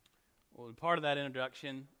Well, part of that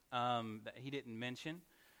introduction that he didn't mention,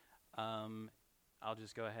 I'll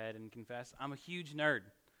just go ahead and confess, I'm a huge nerd.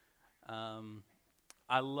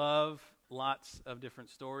 I love lots of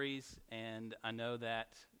different stories, and I know that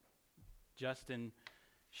Justin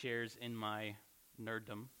shares in my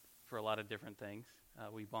nerddom for a lot of different things.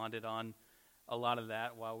 We bonded on a lot of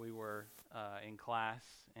that while we were in class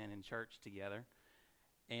and in church together.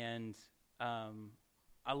 And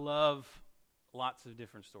I love lots of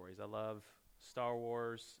different stories. I love Star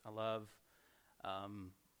Wars. I love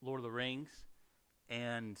Lord of the Rings.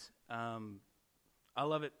 And I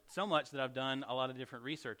love it so much that I've done a lot of different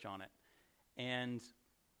research on it. And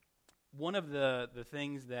one of the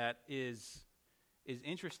things that is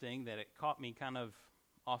interesting, that it caught me kind of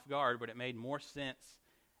off guard, but it made more sense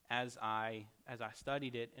as I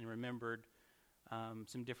studied it and remembered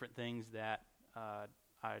some different things that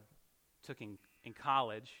I took in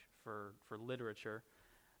college for literature.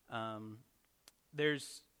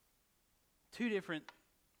 There's two different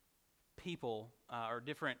people, or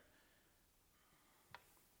different,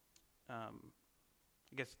 I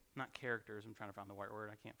guess not characters, I'm trying to find the right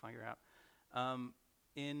word, I can't figure out,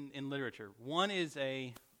 in literature. One is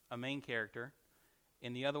a main character,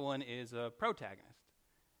 and the other one is a protagonist.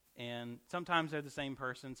 And sometimes they're the same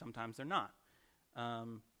person, sometimes they're not.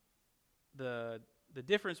 The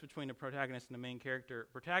difference between a protagonist and a main character,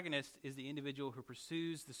 protagonist is the individual who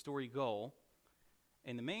pursues the story goal,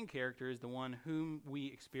 and the main character is the one whom we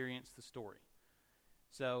experience the story.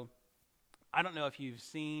 So, I don't know if you've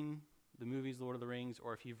seen the movies Lord of the Rings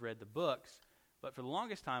or if you've read the books, but for the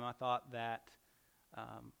longest time I thought that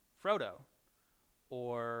Frodo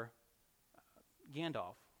or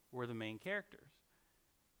Gandalf were the main characters.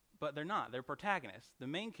 But they're not. They're protagonists. The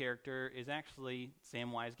main character is actually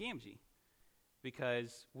Samwise Gamgee,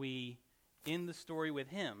 because we end the story with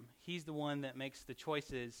him. He's the one that makes the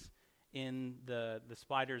choices in the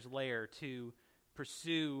spider's lair to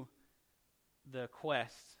pursue the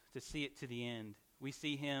quest, to see it to the end. We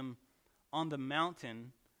see him on the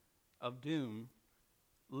mountain of doom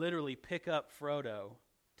literally pick up Frodo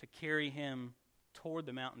to carry him toward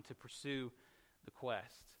the mountain to pursue the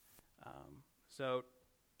quest. So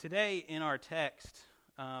today in our text,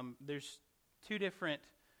 there's two different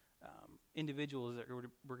individuals that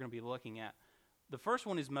we're going to be looking at. The first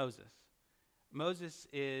one is Moses. Moses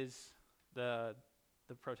is the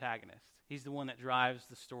protagonist. He's the one that drives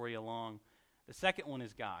the story along. The second one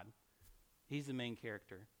is God. He's the main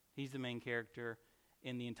character. He's the main character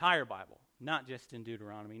in the entire Bible, not just in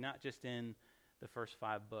Deuteronomy, not just in the first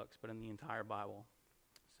 5 books, but in the entire Bible.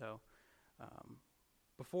 So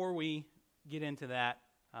before we get into that,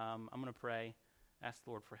 I'm going to pray, ask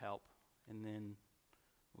the Lord for help, and then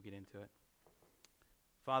we'll get into it.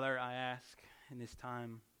 Father, I ask in this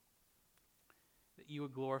time that you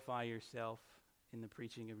would glorify yourself in the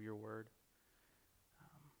preaching of your word,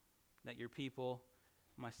 that your people,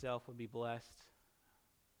 myself, would be blessed,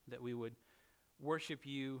 that we would worship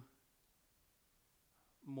you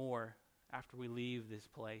more after we leave this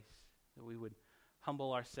place, that we would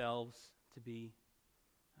humble ourselves to be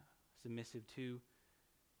submissive to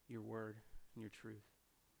your word and your truth.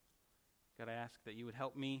 God, I ask that you would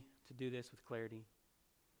help me to do this with clarity.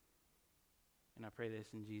 And I pray this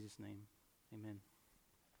in Jesus' name. Amen.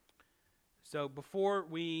 So before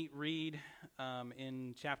we read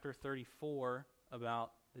in chapter 34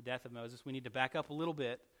 about the death of Moses, we need to back up a little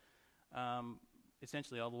bit,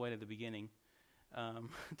 essentially all the way to the beginning,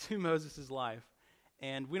 to Moses' life.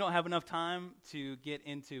 And we don't have enough time to get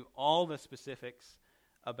into all the specifics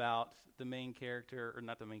about the main character, or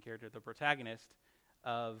not the main character, the protagonist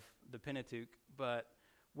of the Pentateuch, but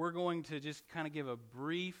we're going to just kind of give a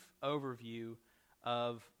brief overview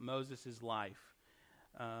of Moses' life.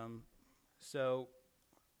 So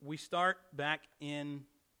we start back in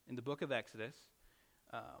the book of Exodus.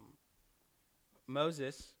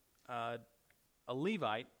 Moses, a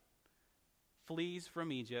Levite, flees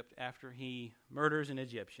from Egypt after he murders an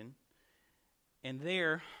Egyptian. And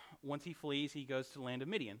there, once he flees, he goes to the land of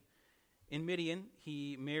Midian. In Midian,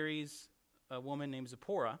 he marries a woman named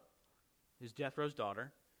Zipporah, who's Jethro's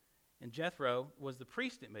daughter. And Jethro was the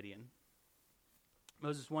priest at Midian.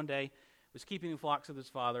 Moses one day was keeping the flocks of his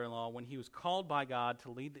father-in-law when he was called by God to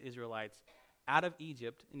lead the Israelites out of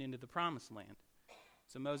Egypt and into the promised land.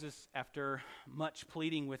 So Moses, after much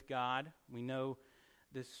pleading with God, we know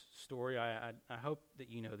this story, I hope that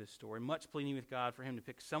you know this story, much pleading with God for him to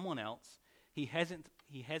pick someone else, he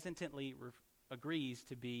hesitantly agrees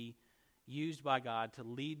to be used by God to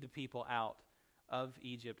lead the people out of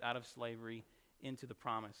Egypt, out of slavery, into the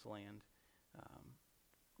promised land.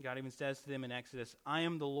 God even says to them in Exodus, I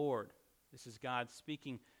am the Lord. This is God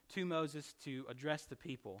speaking to Moses to address the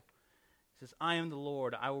people. He says, I am the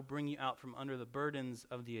Lord. I will bring you out from under the burdens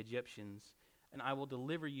of the Egyptians, and I will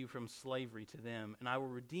deliver you from slavery to them, and I will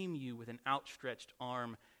redeem you with an outstretched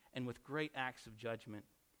arm and with great acts of judgment.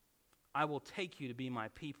 I will take you to be my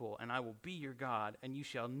people, and I will be your God, and you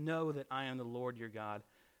shall know that I am the Lord your God,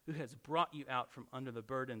 who has brought you out from under the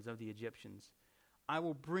burdens of the Egyptians. I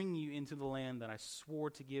will bring you into the land that I swore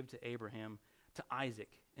to give to Abraham, to Isaac,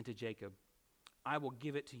 and to Jacob. I will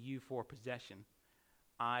give it to you for possession.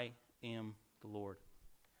 I am the Lord.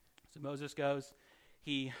 So Moses goes,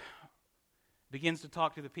 he begins to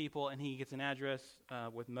talk to the people, and he gets an address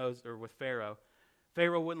with Pharaoh.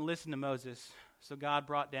 Pharaoh wouldn't listen to Moses, so God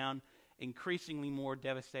brought down increasingly more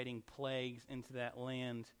devastating plagues into that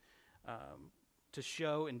land to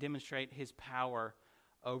show and demonstrate his power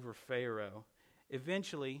over Pharaoh.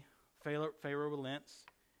 Eventually, Pharaoh relents,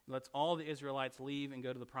 lets all the Israelites leave and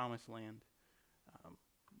go to the promised land.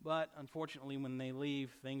 But unfortunately, when they leave,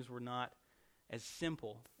 things were not as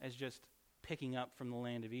simple as just picking up from the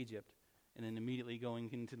land of Egypt and then immediately going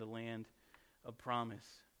into the land of promise.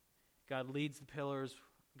 God leads the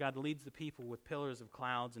people with pillars of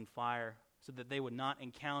clouds and fire so that they would not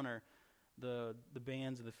encounter the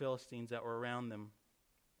bands of the Philistines that were around them.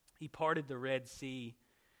 He parted the Red Sea.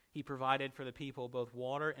 He provided for the people both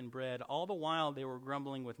water and bread. All the while they were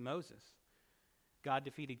grumbling with Moses. God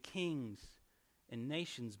defeated kings and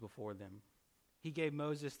nations before them. He gave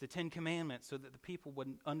Moses the 10 Commandments so that the people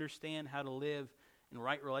would understand how to live in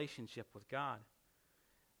right relationship with God.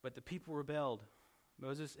 But the people rebelled.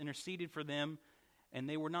 Moses interceded for them, and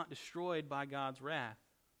they were not destroyed by God's wrath.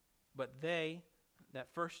 But they,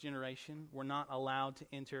 that first generation, were not allowed to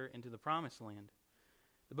enter into the promised land.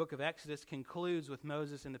 The book of Exodus concludes with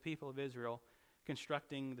Moses and the people of Israel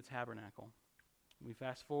constructing the tabernacle. We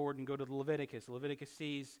fast forward and go to Leviticus. Leviticus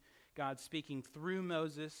sees God speaking through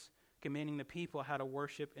Moses, commanding the people how to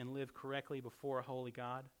worship and live correctly before a holy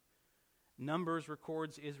God. Numbers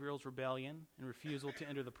records Israel's rebellion and refusal to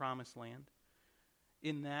enter the promised land.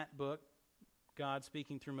 In that book, God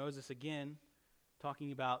speaking through Moses again,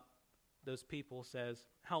 talking about those people, says,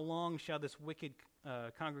 how long shall this wicked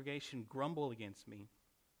congregation grumble against me?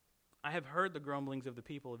 I have heard the grumblings of the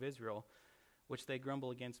people of Israel, which they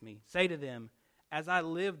grumble against me. Say to them, as I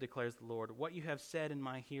live, declares the Lord, what you have said in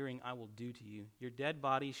my hearing I will do to you. Your dead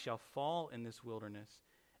bodies shall fall in this wilderness,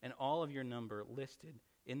 and all of your number listed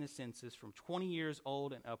in the census from 20 years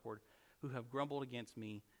old and upward, who have grumbled against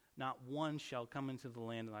me, not one shall come into the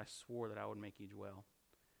land that I swore that I would make you dwell.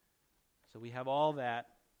 So we have all that.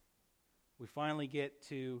 We finally get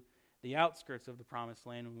to the outskirts of the promised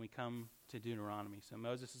land when we come to Deuteronomy. So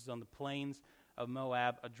Moses is on the plains of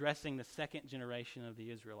Moab addressing the second generation of the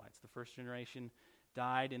Israelites. The first generation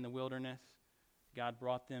died in the wilderness. God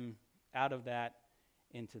brought them out of that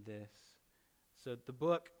into this. So the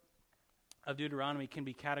book of Deuteronomy can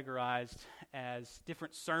be categorized as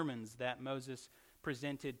different sermons that Moses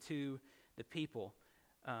presented to the people.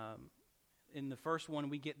 In the first one,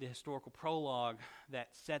 we get the historical prologue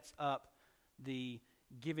that sets up the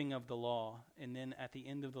giving of the law. And then at the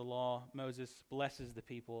end of the law, Moses blesses the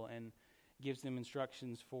people and gives them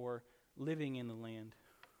instructions for living in the land.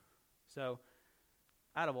 So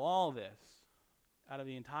out of all this, out of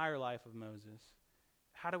the entire life of Moses,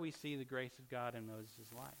 how do we see the grace of God in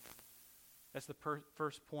Moses' life? That's the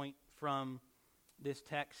first point from this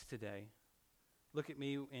text today. Look at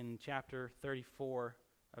me in chapter 34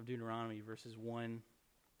 of Deuteronomy, verses 1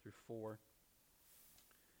 through 4.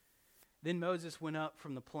 Then Moses went up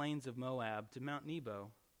from the plains of Moab to Mount Nebo,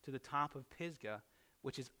 to the top of Pisgah,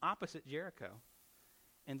 which is opposite Jericho.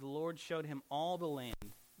 And the Lord showed him all the land,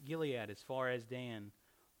 Gilead as far as Dan,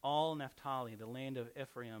 all Naphtali, the land of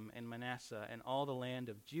Ephraim and Manasseh, and all the land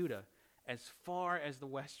of Judah, as far as the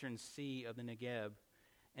western sea of the Negeb,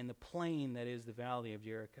 and the plain that is the valley of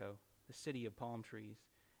Jericho, the city of palm trees,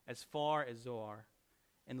 as far as Zoar.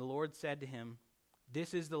 And the Lord said to him,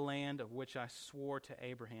 this is the land of which I swore to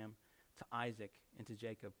Abraham, to Isaac, and to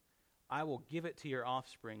Jacob. I will give it to your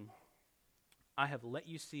offspring. I have let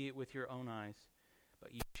you see it with your own eyes,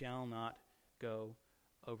 but you shall not go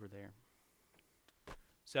over there.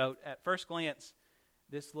 So at first glance,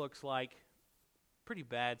 this looks like a pretty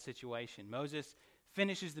bad situation. Moses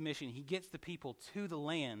finishes the mission. He gets the people to the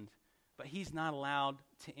land, but he's not allowed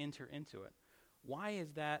to enter into it. Why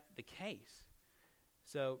is that the case?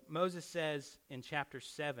 So Moses says in chapter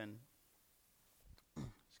 7,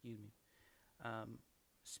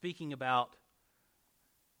 speaking about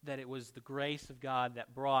that it was the grace of God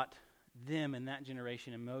that brought them in that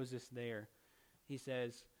generation and Moses there. He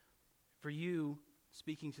says, for you,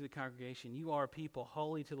 speaking to the congregation, you are a people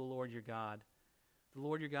holy to the Lord your God. The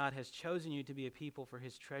Lord your God has chosen you to be a people for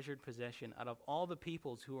his treasured possession out of all the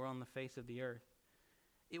peoples who are on the face of the earth.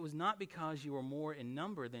 It was not because you were more in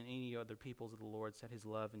number than any other peoples of the Lord set his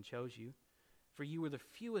love and chose you, for you were the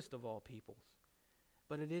fewest of all peoples.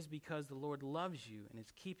 But it is because the Lord loves you and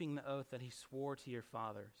is keeping the oath that he swore to your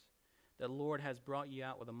fathers. The Lord has brought you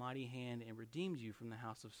out with a mighty hand and redeemed you from the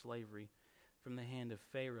house of slavery, from the hand of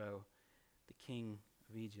Pharaoh, the king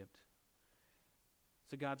of Egypt.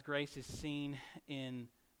 So God's grace is seen in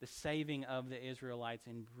the saving of the Israelites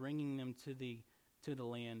and bringing them to the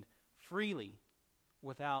land freely,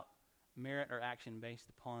 without merit or action based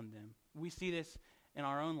upon them. We see this in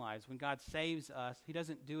our own lives. When God saves us, he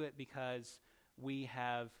doesn't do it because we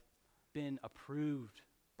have been approved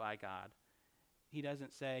by God. He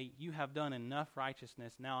doesn't say, you have done enough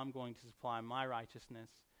righteousness, now I'm going to supply my righteousness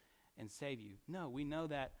and save you. No, we know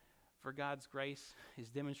that for God's grace is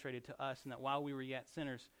demonstrated to us, and that while we were yet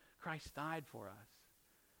sinners, Christ died for us.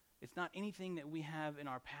 It's not anything that we have in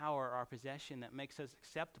our power or our possession that makes us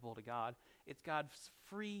acceptable to God. It's God's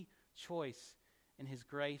free choice and his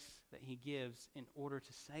grace that he gives in order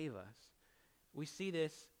to save us. We see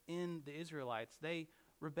this in the Israelites. They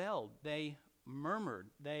rebelled. They murmured.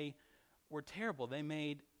 They were terrible. They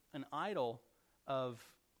made an idol of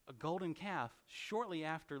a golden calf shortly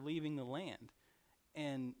after leaving the land.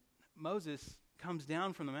 And Moses comes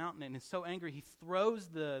down from the mountain and is so angry he throws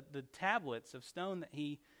the tablets of stone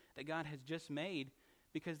that God has just made,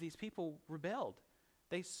 because these people rebelled.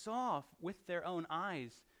 They saw with their own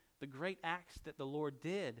eyes the great acts that the Lord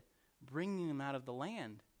did, bringing them out of the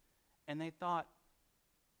land. And they thought,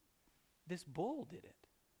 this bull did it.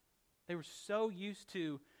 They were so used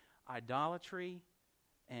to idolatry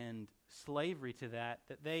and slavery to that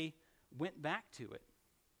they went back to it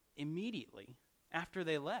immediately after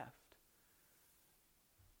they left.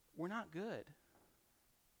 We're not good.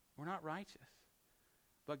 We're not righteous.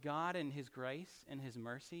 But God in his grace and his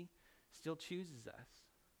mercy still chooses us,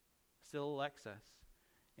 still elects us,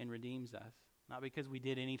 and redeems us. Not because we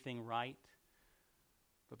did anything right,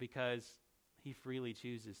 but because he freely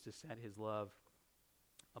chooses to set his love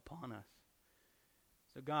upon us.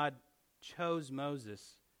 So God chose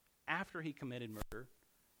Moses after he committed murder,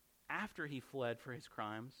 after he fled for his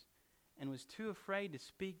crimes, and was too afraid to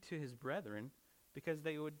speak to his brethren because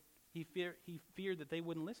he feared that they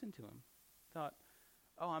wouldn't listen to him. Thought,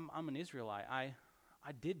 oh, I'm an Israelite. I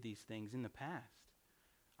did these things in the past.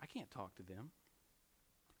 I can't talk to them.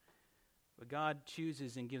 But God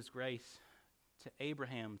chooses and gives grace to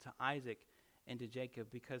Abraham, to Isaac, and to Jacob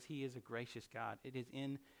because he is a gracious God. It is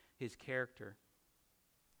in his character.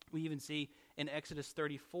 We even see in Exodus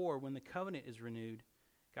 34, when the covenant is renewed,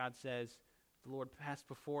 God says, the Lord passed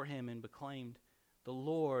before him and proclaimed, the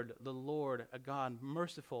Lord, a God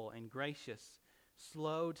merciful and gracious,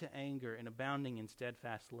 slow to anger and abounding in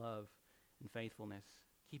steadfast love and faithfulness,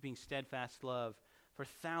 keeping steadfast love for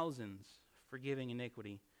thousands, forgiving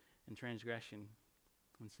iniquity and transgression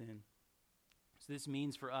and sin. So this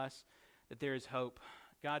means for us that there is hope.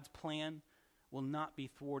 God's plan will not be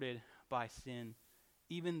thwarted by sin.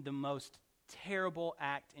 Even the most terrible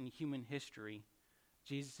act in human history,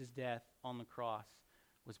 Jesus' death on the cross,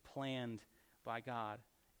 was planned by God.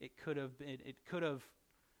 It could have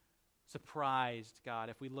surprised God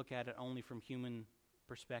if we look at it only from human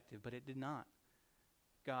perspective, but it did not.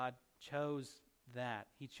 God chose that.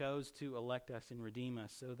 He chose to elect us and redeem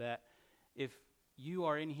us so that if you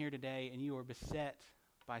are in here today and you are beset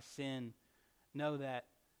by sin, know that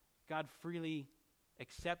God freely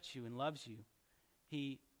accepts you and loves you.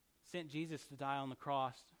 He sent Jesus to die on the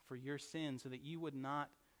cross for your sins so that you would not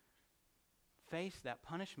face that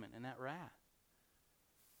punishment and that wrath.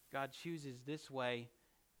 God chooses this way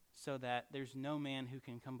so that there's no man who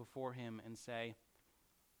can come before him and say,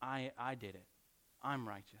 I did it. I'm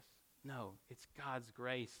righteous. No, it's God's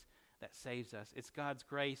grace that saves us. It's God's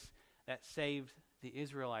grace that saved the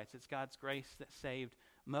Israelites. It's God's grace that saved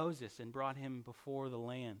Moses and brought him before the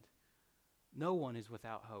land. No one is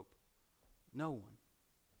without hope. No one.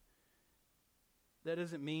 That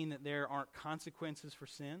doesn't mean that there aren't consequences for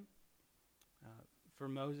sin. For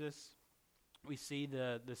Moses, we see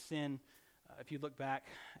the sin, if you look back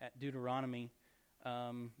at Deuteronomy,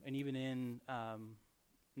 and even in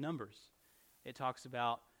Numbers, it talks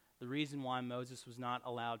about the reason why Moses was not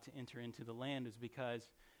allowed to enter into the land is because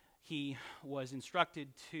he was instructed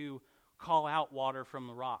to call out water from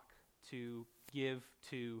the rock to give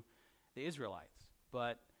to the Israelites.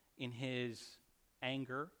 But in his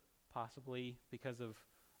anger, possibly because of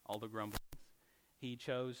all the grumblings, he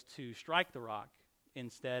chose to strike the rock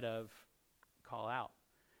instead of call out.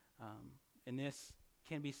 And this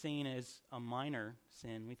can be seen as a minor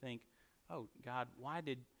sin. We think, oh, God,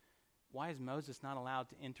 why is Moses not allowed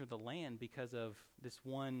to enter the land because of this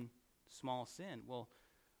one small sin? Well,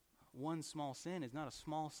 one small sin is not a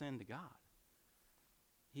small sin to God.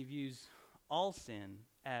 He views all sin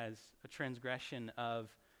as a transgression of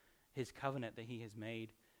his covenant that he has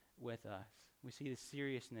made with us. We see the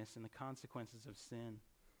seriousness and the consequences of sin.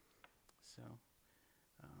 So,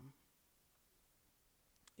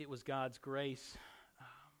 it was God's grace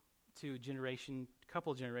to a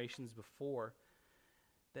couple generations before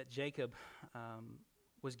that Jacob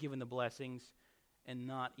was given the blessings and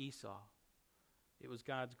not Esau. It was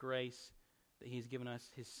God's grace that he's given us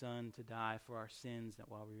his son to die for our sins that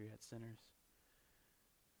while we were yet sinners.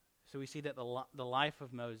 So we see that the life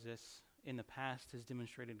of Moses in the past has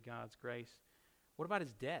demonstrated God's grace. What about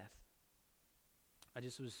his death? I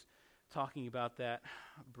just was talking about that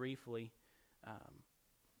briefly.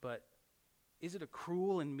 But is it a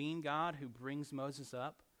cruel and mean God who brings Moses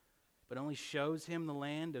up, but only shows him the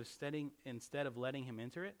land instead of letting him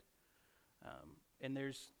enter it? And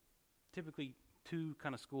there's typically two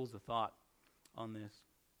kind of schools of thought on this.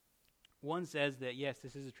 One says that, yes,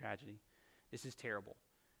 this is a tragedy. This is terrible.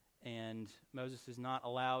 And Moses is not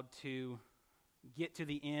allowed to get to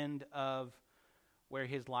the end of where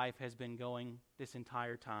his life has been going this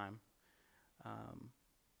entire time.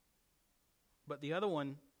 But the other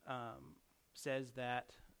one says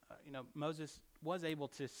that Moses was able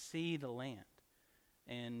to see the land,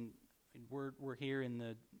 and we're here in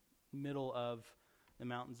the middle of the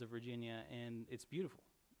mountains of Virginia, and it's beautiful.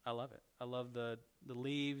 I love it. I love the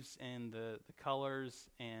leaves and the colors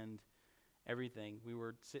and everything. We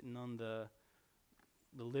were sitting on the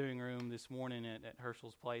living room this morning at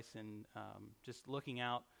Herschel's place, and just looking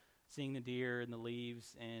out, seeing the deer and the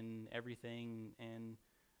leaves and everything, and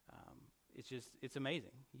it's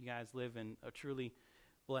amazing. You guys live in a truly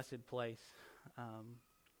blessed place.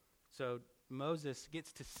 So Moses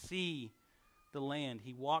gets to see the land.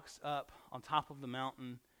 He walks up on top of the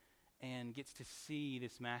mountain and gets to see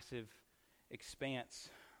this massive expanse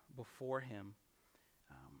before him.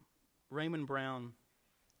 Raymond Brown,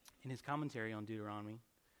 in his commentary on Deuteronomy,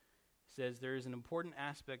 says there is an important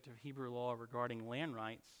aspect of Hebrew law regarding land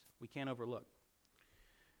rights we can't overlook.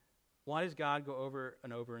 Why does God go over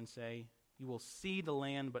and over and say, "You will see the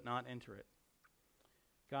land but not enter it"?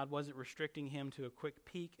 God wasn't restricting him to a quick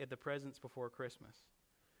peek at the presents before Christmas.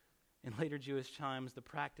 In later Jewish times, the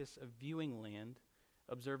practice of viewing land,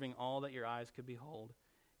 observing all that your eyes could behold,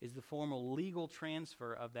 is the formal legal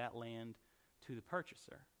transfer of that land to the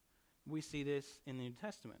purchaser. We see this in the New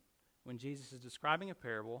Testament when Jesus is describing a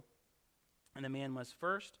parable, and the man must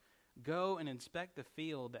first go and inspect the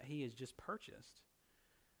field that he has just purchased.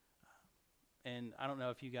 And I don't know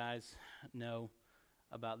if you guys know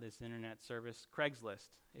about this internet service, Craigslist,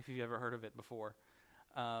 if you've ever heard of it before.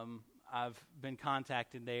 I've been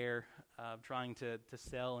contacted there trying to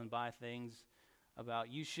sell and buy things about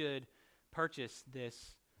you should purchase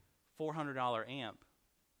this $400 amp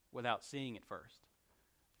without seeing it first.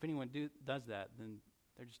 If anyone does that, then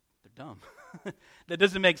they're dumb. That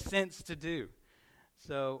doesn't make sense to do.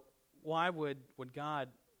 So why would God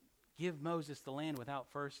give Moses the land without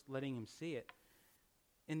first letting him see it?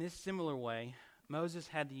 In this similar way, Moses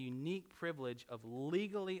had the unique privilege of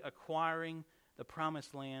legally acquiring the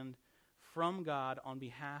promised land from God on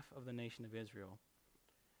behalf of the nation of Israel.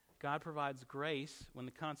 God provides grace when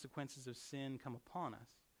the consequences of sin come upon us,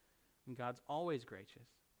 and God's always gracious.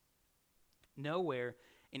 Nowhere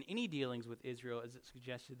in any dealings with Israel is it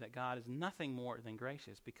suggested that God is nothing more than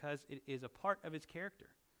gracious, because it is a part of his character.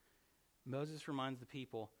 Moses reminds the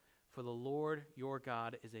people, "For the Lord your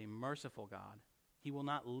God is a merciful God. He will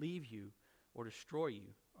not leave you or destroy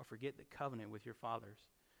you or forget the covenant with your fathers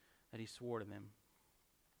that he swore to them."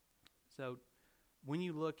 So when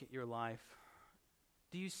you look at your life,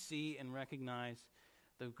 do you see and recognize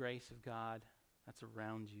the grace of God that's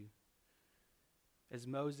around you? As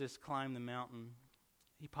Moses climbed the mountain,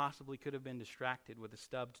 he possibly could have been distracted with a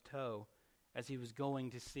stubbed toe as he was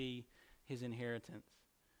going to see his inheritance.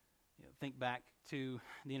 Think back to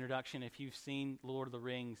the introduction. If you've seen Lord of the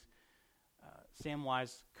Rings,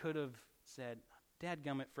 Samwise could have said,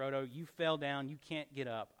 "Dadgummit, Frodo, you fell down, you can't get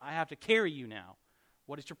up. I have to carry you now.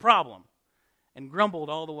 What is your problem?" And grumbled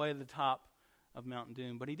all the way to the top of Mount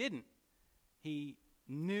Doom. But he didn't. He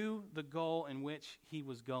knew the goal in which he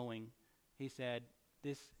was going. He said,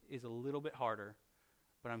 "This is a little bit harder,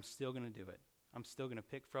 but I'm still going to do it. I'm still going to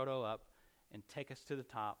pick Frodo up and take us to the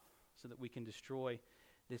top so that we can destroy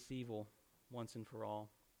this evil once and for all."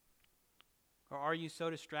 Or are you so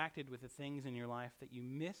distracted with the things in your life that you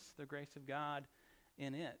miss the grace of God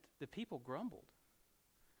in it? The people grumbled.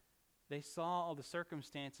 They saw all the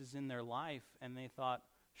circumstances in their life, and they thought,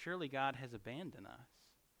 surely God has abandoned us.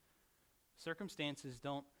 Circumstances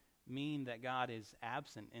don't mean that God is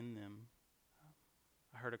absent in them.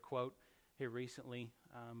 I heard a quote here recently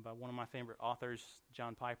by one of my favorite authors,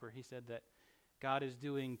 John Piper. He said that God is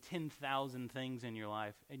doing 10,000 things in your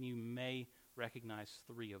life, and you may recognize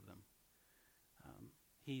 3 of them.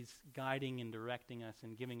 He's guiding and directing us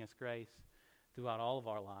and giving us grace throughout all of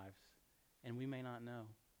our lives, and we may not know.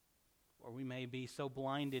 Or we may be so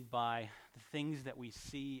blinded by the things that we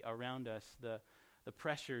see around us, the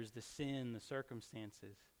pressures, the sin, the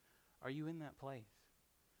circumstances. Are you in that place?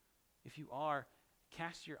 If you are,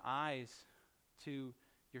 cast your eyes to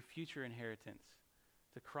your future inheritance,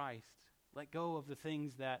 to Christ. Let go of the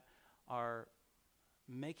things that are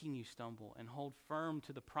making you stumble, and hold firm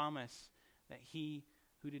to the promise that He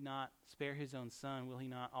who did not spare His own Son, will He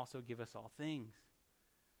not also give us all things?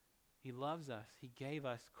 He loves us. He gave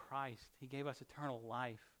us Christ. He gave us eternal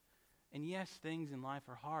life. And yes, things in life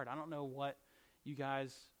are hard. I don't know what you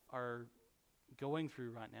guys are going through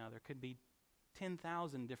right now. There could be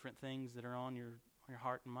 10,000 different things that are on your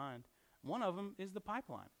heart and mind. One of them is the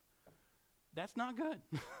pipeline. That's not good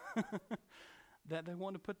that they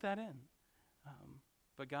want to put that in.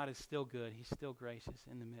 But God is still good. He's still gracious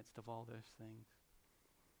in the midst of all those things.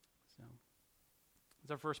 So that's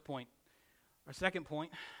our first point. Our second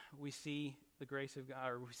point, we see the grace of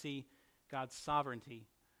God, or we see God's sovereignty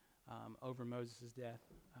over Moses' death.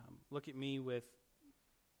 Look at me with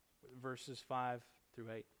verses 5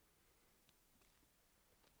 through 8.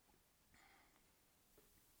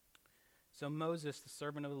 So Moses, the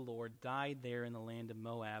servant of the Lord, died there in the land of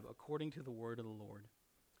Moab, according to the word of the Lord.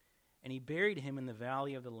 And he buried him in the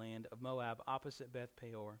valley of the land of Moab, opposite Beth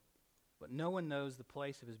Peor. But no one knows the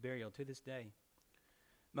place of his burial to this day.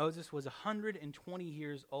 Moses was 120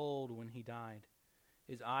 years old when he died.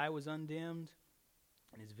 His eye was undimmed,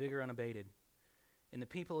 and his vigor unabated. And the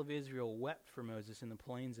people of Israel wept for Moses in the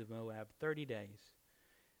plains of Moab 30 days.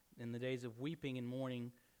 And the days of weeping and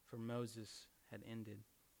mourning for Moses had ended.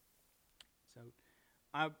 So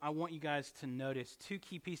I want you guys to notice 2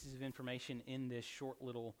 key pieces of information in this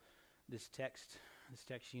this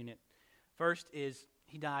text unit. First is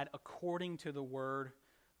he died according to the word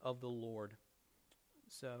of the Lord.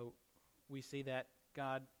 So we see that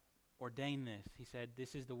God ordained this. He said,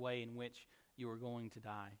 this is the way in which you are going to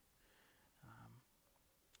die.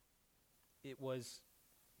 It was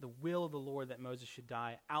the will of the Lord that Moses should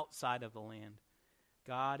die outside of the land.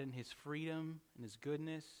 God, in His freedom and His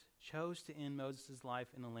goodness, chose to end Moses' life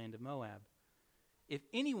in the land of Moab. If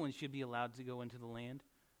anyone should be allowed to go into the land,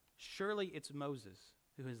 surely it's Moses,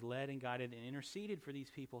 who has led and guided and interceded for these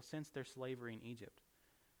people since their slavery in Egypt.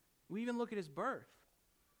 We even look at his birth,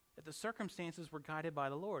 that the circumstances were guided by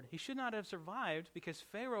the Lord. He should not have survived because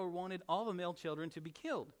Pharaoh wanted all the male children to be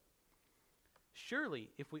killed. Surely,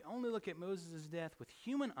 if we only look at Moses' death with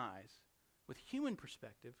human eyes, with human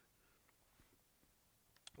perspective,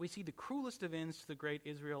 we see the cruelest of ends to the great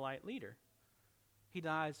Israelite leader. He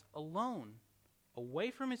dies alone,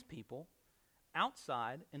 away from his people,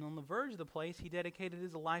 outside, and on the verge of the place he dedicated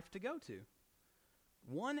his life to go to.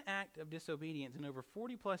 One act of disobedience in over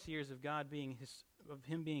 40 plus years of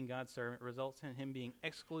him being God's servant results in him being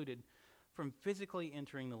excluded from physically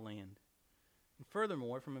entering the land. And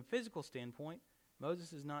furthermore, from a physical standpoint,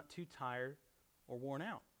 Moses is not too tired or worn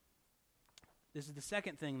out. This is the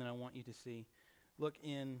second thing that I want you to see. Look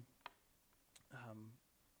in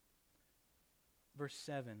verse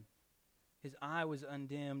 7. His eye was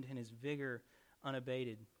undimmed and his vigor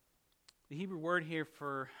unabated. The Hebrew word here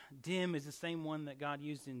for dim is the same one that God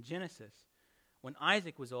used in Genesis when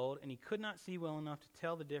Isaac was old and he could not see well enough to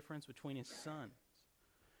tell the difference between his sons.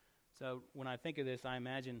 So when I think of this, I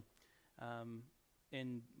imagine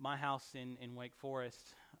in my house in Wake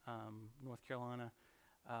Forest, North Carolina,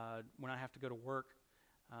 when I have to go to work,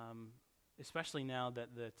 especially now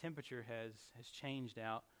that the temperature has changed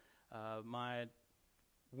out, my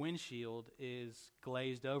windshield is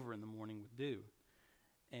glazed over in the morning with dew.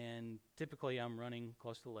 And typically I'm running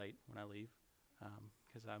close to late when I leave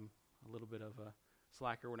because I'm a little bit of a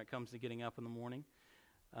slacker when it comes to getting up in the morning.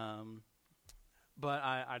 But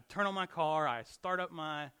I turn on my car, I start up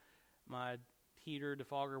my heater,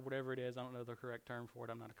 defogger, whatever it is. I don't know the correct term for it.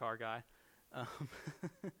 I'm not a car guy.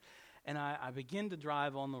 And I begin to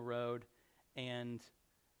drive on the road, and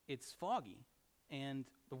it's foggy. And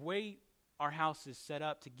the way our house is set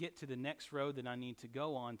up to get to the next road that I need to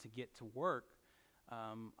go on to get to work,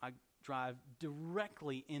 I drive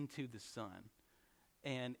directly into the sun.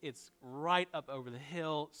 And it's right up over the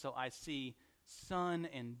hill, so I see sun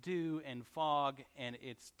and dew and fog, and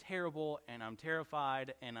it's terrible, and I'm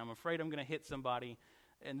terrified, and I'm afraid I'm going to hit somebody.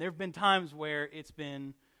 And there have been times where it's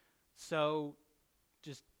been so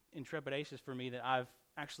just intrepidatious for me that I've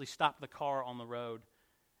actually stopped the car on the road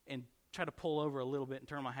and try to pull over a little bit and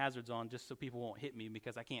turn my hazards on just so people won't hit me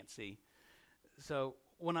because I can't see. So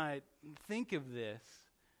when I think of this,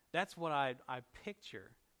 that's what I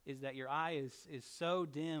picture, is that your eye is so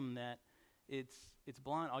dim that it's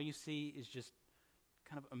blind. All you see is just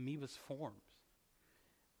kind of amoeba's forms.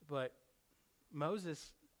 But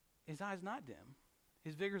Moses, his eye's not dim.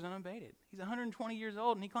 His vigor's unabated. He's 120 years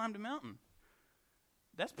old and he climbed a mountain.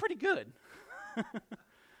 That's pretty good.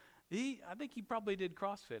 I think he probably did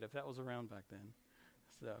CrossFit if that was around back then.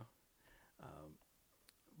 So,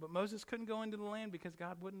 but Moses couldn't go into the land because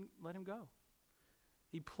God wouldn't let him go.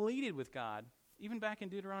 He pleaded with God. Even back in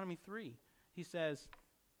Deuteronomy 3, he says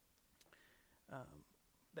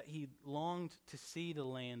that he longed to see the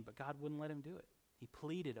land, but God wouldn't let him do it. He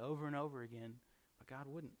pleaded over and over again, but God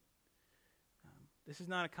wouldn't. This is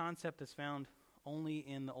not a concept that's found only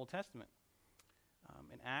in the Old Testament.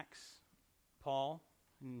 In Acts, Paul,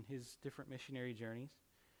 in his different missionary journeys,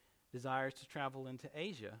 desires to travel into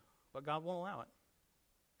Asia, but God won't allow it.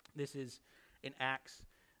 This is in Acts.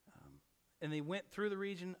 And they went through the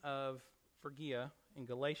region of Phrygia and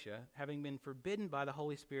Galatia, having been forbidden by the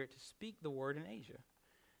Holy Spirit to speak the word in Asia.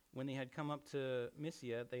 When they had come up to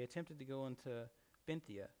Mysia, they attempted to go into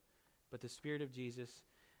Bithynia, but the Spirit of Jesus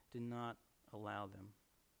did not allow them.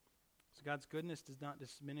 So God's goodness does not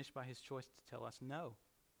diminish by his choice to tell us no.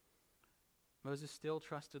 Moses still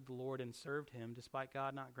trusted the Lord and served him despite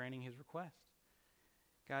God not granting his request.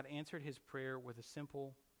 God answered his prayer with a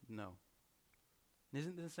simple no. And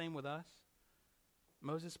isn't it the same with us?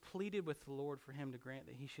 Moses pleaded with the Lord for him to grant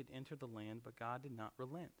that he should enter the land, but God did not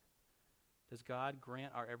relent. Does God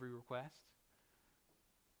grant our every request?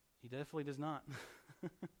 He definitely does not.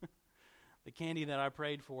 The candy that I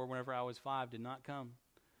prayed for whenever I was 5 did not come.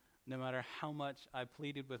 No matter how much I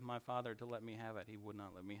pleaded with my father to let me have it, he would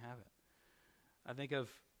not let me have it. I think of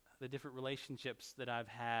the different relationships that I've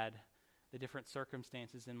had, the different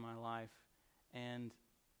circumstances in my life, and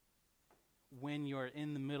when you're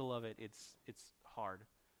in the middle of it, it's hard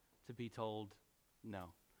to be told no.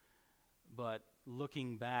 But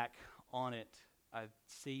looking back on it, I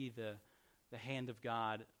see the hand of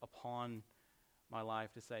God upon my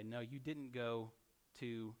life to say, no, you didn't go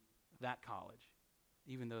to that college,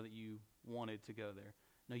 even though that you wanted to go there.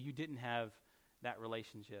 No, you didn't have that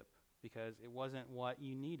relationship because it wasn't what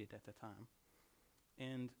you needed at the time.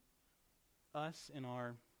 And us, in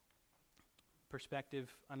our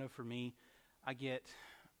perspective, I know for me, I get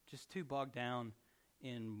just too bogged down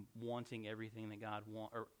in wanting everything that God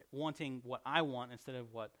wants, or wanting what I want instead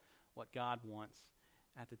of what God wants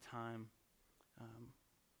at the time.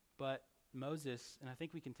 But Moses, and I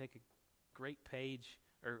think we can take a great page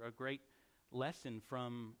or a great lesson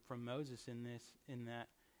from Moses in this, in that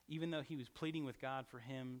even though he was pleading with God for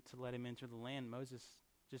him to let him enter the land, Moses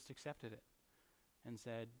just accepted it and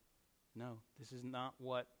said, no, this is not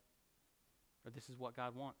what, or this is what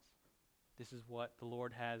God wants. This is what the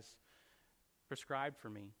Lord has prescribed for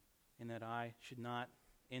me, and that I should not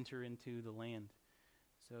enter into the land.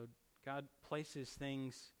 So God places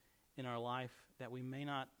things in our life that we may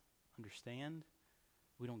not understand,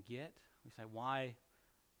 we don't get. We say, why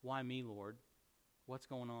me, Lord? What's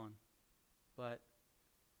going on? But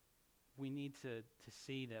we need to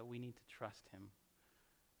see that we need to trust him.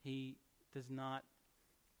 He does not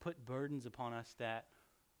put burdens upon us that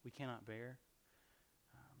we cannot bear.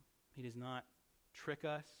 He does not trick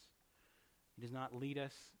us. He does not lead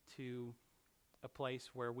us to a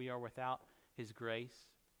place where we are without his grace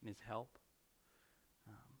and his help.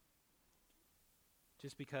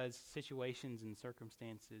 Just because situations and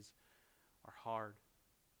circumstances are hard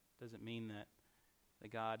doesn't mean that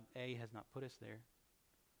God, A, has not put us there,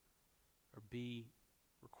 or B,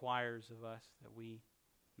 requires of us that we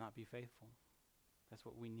not be faithful. That's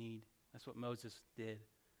what we need. That's what Moses did.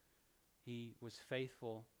 He was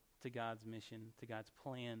faithful to God's mission, to God's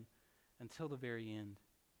plan, until the very end,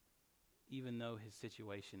 even though his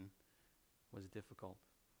situation was difficult.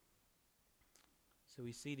 So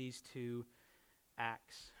we see these two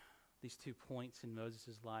acts, these 2 points in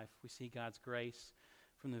Moses' life. We see God's grace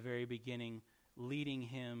from the very beginning, leading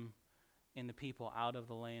him and the people out of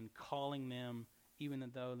the land, calling them even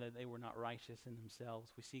though that they were not righteous in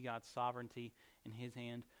themselves. We see God's sovereignty in his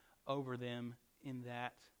hand over them, in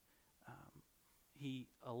that he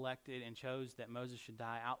elected and chose that Moses should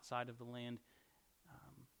die outside of the land.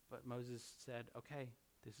 But Moses said, okay,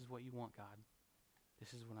 this is what you want, God.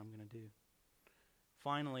 This is what I'm going to do.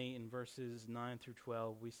 finally, in verses 9 through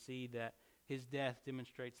 12, we see that his death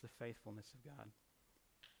demonstrates the faithfulness of God.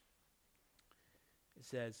 It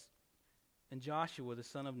says, "And Joshua the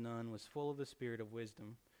son of Nun was full of the spirit of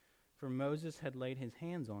wisdom, for Moses had laid his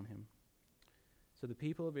hands on him. So the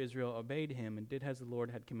people of Israel obeyed him and did as the Lord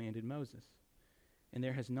had commanded Moses. And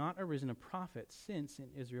there has not arisen a prophet since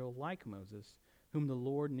in Israel like Moses, whom the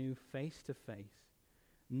Lord knew face to face.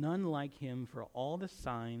 None like him for all the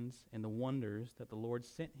signs and the wonders that the Lord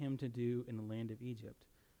sent him to do in the land of Egypt,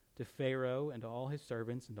 to Pharaoh and to all his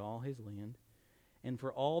servants and to all his land, and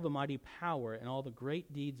for all the mighty power and all the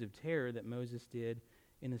great deeds of terror that Moses did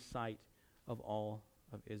in the sight of all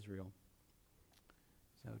of Israel."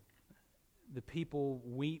 So the people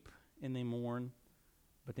weep and they mourn,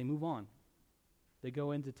 but they move on. They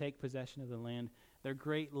go in to take possession of the land. Their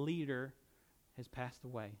great leader has passed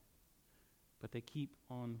away, but they keep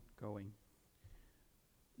on going.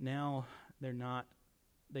 Now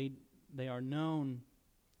they are known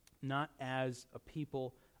not as a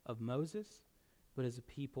people of Moses, but as a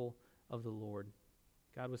people of the Lord.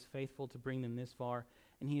 God was faithful to bring them this far,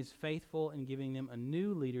 and he is faithful in giving them a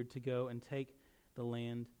new leader to go and take the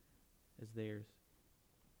land as theirs.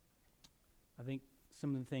 I think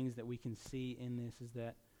some of the things that we can see in this is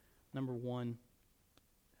that, number one,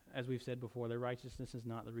 as we've said before, their righteousness is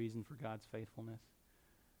not the reason for God's faithfulness.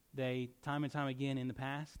 They, time and time again in the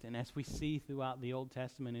past, and as we see throughout the Old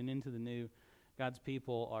Testament and into the New, God's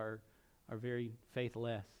people are very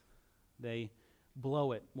faithless. They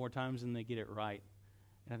blow it more times than they get it right.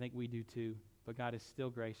 And I think we do too. But God is still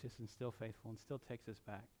gracious and still faithful and still takes us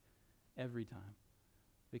back every time,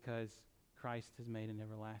 because Christ has made an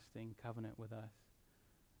everlasting covenant with us.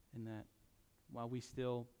 And that while we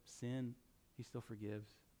still sin, he still forgives.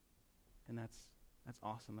 And that's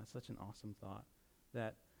awesome. That's such an awesome thought.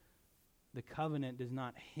 That the covenant does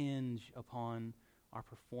not hinge upon our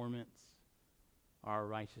performance, our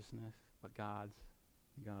righteousness, but God's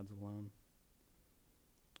alone.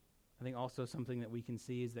 I think also something that we can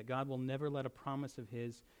see is that God will never let a promise of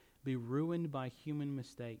his be ruined by human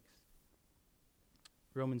mistakes.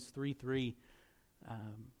 Romans 3:3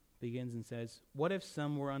 begins and says, "What if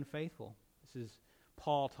some were unfaithful?" This is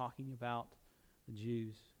Paul talking about the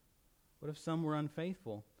Jews. What if some were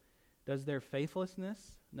unfaithful? Does their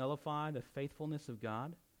faithlessness nullify the faithfulness of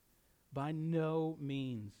God? By no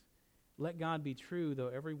means. Let God be true, though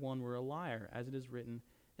every one were a liar, as it is written,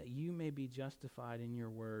 that you may be justified in your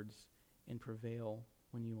words and prevail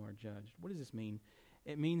when you are judged. What does this mean?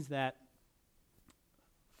 It means that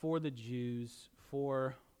for the Jews,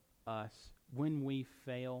 for us, when we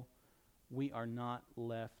fail, we are not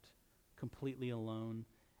left completely alone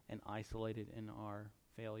and isolated in our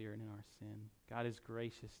failure and in our sin. God is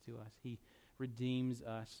gracious to us. He redeems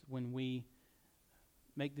us. When we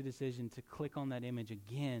make the decision to click on that image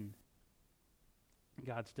again,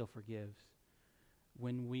 God still forgives.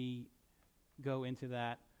 When we go into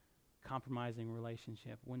that compromising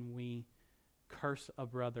relationship, when we curse a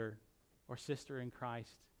brother or sister in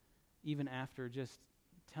Christ, even after just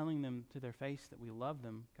telling them to their face that we love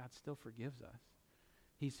them, God still forgives us.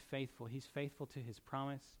 He's faithful. He's faithful to his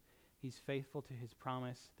promise. He's faithful to his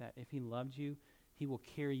promise that if he loved you, he will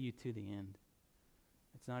carry you to the end.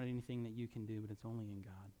 It's not anything that you can do, but it's only in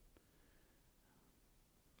God.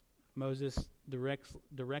 Moses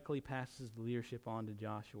directly passes the leadership on to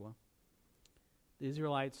Joshua. The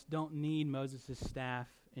Israelites don't need Moses' staff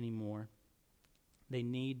anymore. They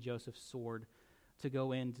need Joseph's sword to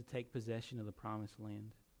go in to take possession of the promised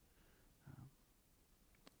land.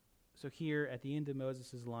 So here, at the end of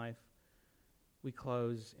Moses' life, we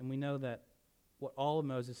close, and we know that what all of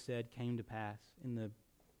Moses said came to pass in the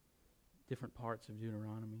different parts of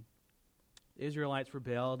Deuteronomy. The Israelites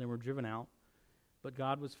rebelled and were driven out, but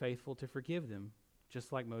God was faithful to forgive them,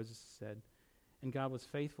 just like Moses said. And God was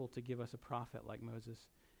faithful to give us a prophet like Moses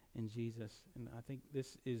and Jesus. And I think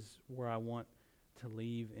this is where I want to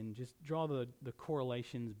leave and just draw the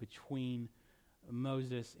correlations between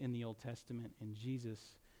Moses in the Old Testament and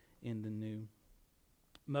Jesus in the New.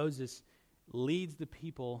 Moses leads the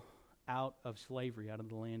people out of slavery, out of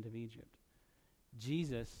the land of Egypt.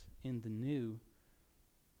 Jesus in the New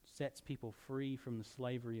sets people free from the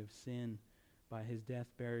slavery of sin by his death,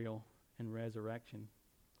 burial, and resurrection.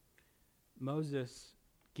 Moses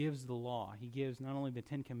gives the law. He gives not only the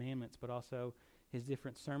Ten Commandments, but also his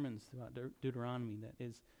different sermons throughout Deuteronomy, that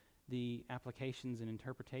is the applications and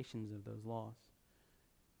interpretations of those laws.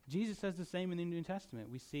 Jesus does the same in the New Testament.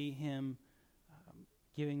 We see him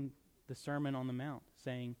giving the Sermon on the Mount,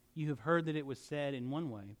 saying, "You have heard that it was said in one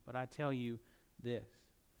way, but I tell you this."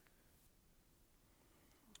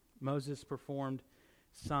 Moses performed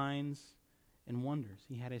signs and wonders.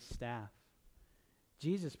 He had his staff.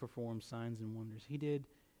 Jesus performed signs and wonders. He did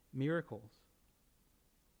miracles.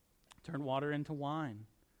 Turned water into wine.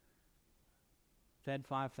 Fed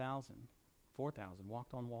 5,000, 4,000,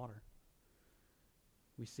 walked on water.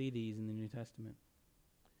 We see these in the New Testament.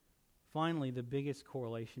 Finally, the biggest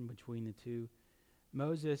correlation between the two,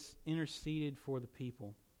 Moses interceded for the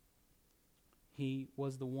people. He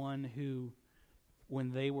was the one who,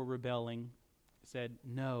 when they were rebelling, said,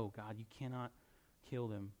 "No, God, you cannot kill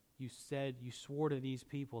them. You swore to these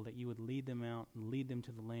people that you would lead them out and lead them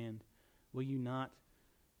to the land. Will you not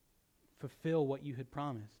fulfill what you had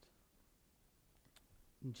promised?"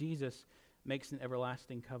 And Jesus makes an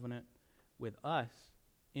everlasting covenant with us,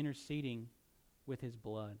 interceding with his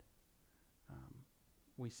blood.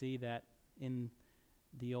 We see that in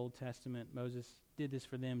the Old Testament. Moses did this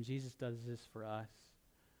for them. Jesus does this for us.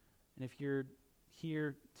 And if you're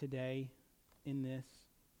here today in this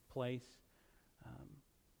place,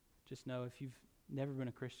 just know if you've never been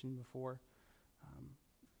a Christian before,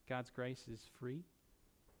 God's grace is free.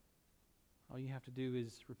 All you have to do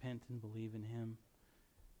is repent and believe in him.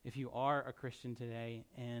 If you are a Christian today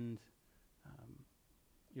and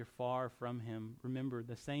you're far from him, remember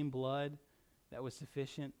the same blood that was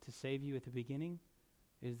sufficient to save you at the beginning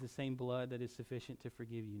is the same blood that is sufficient to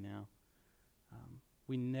forgive you now.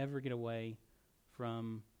 We never get away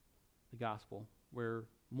from the gospel. We're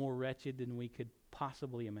more wretched than we could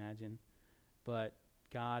possibly imagine, but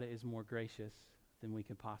God is more gracious than we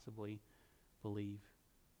could possibly believe.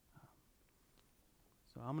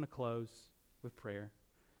 So I'm going to close with prayer,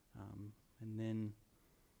 and then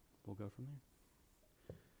we'll go from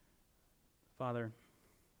there. Father,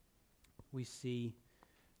 we see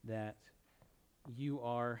that you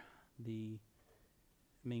are the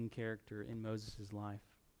main character in Moses' life.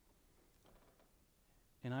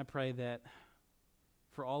 And I pray that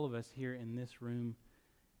for all of us here in this room,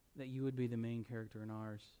 that you would be the main character in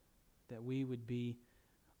ours, that we would be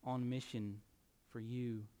on mission for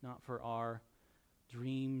you, not for our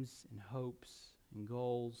dreams and hopes and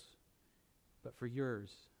goals, but for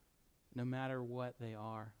yours, no matter what they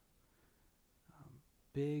are,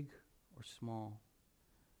 big or small.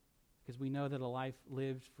 Because we know that a life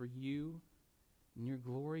lived for you and your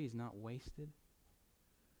glory is not wasted.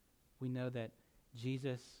 We know that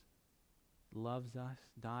Jesus loves us,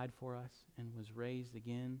 died for us, and was raised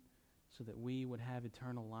again so that we would have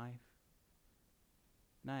eternal life.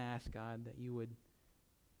 And I ask, God, that you would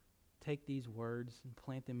take these words and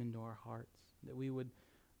plant them into our hearts, that we would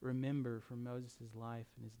remember from Moses' life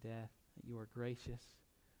and his death that you are gracious,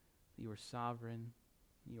 that you are sovereign,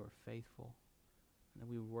 that you are faithful, and that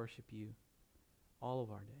we would worship you all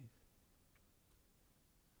of our days.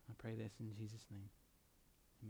 I pray this in Jesus' name.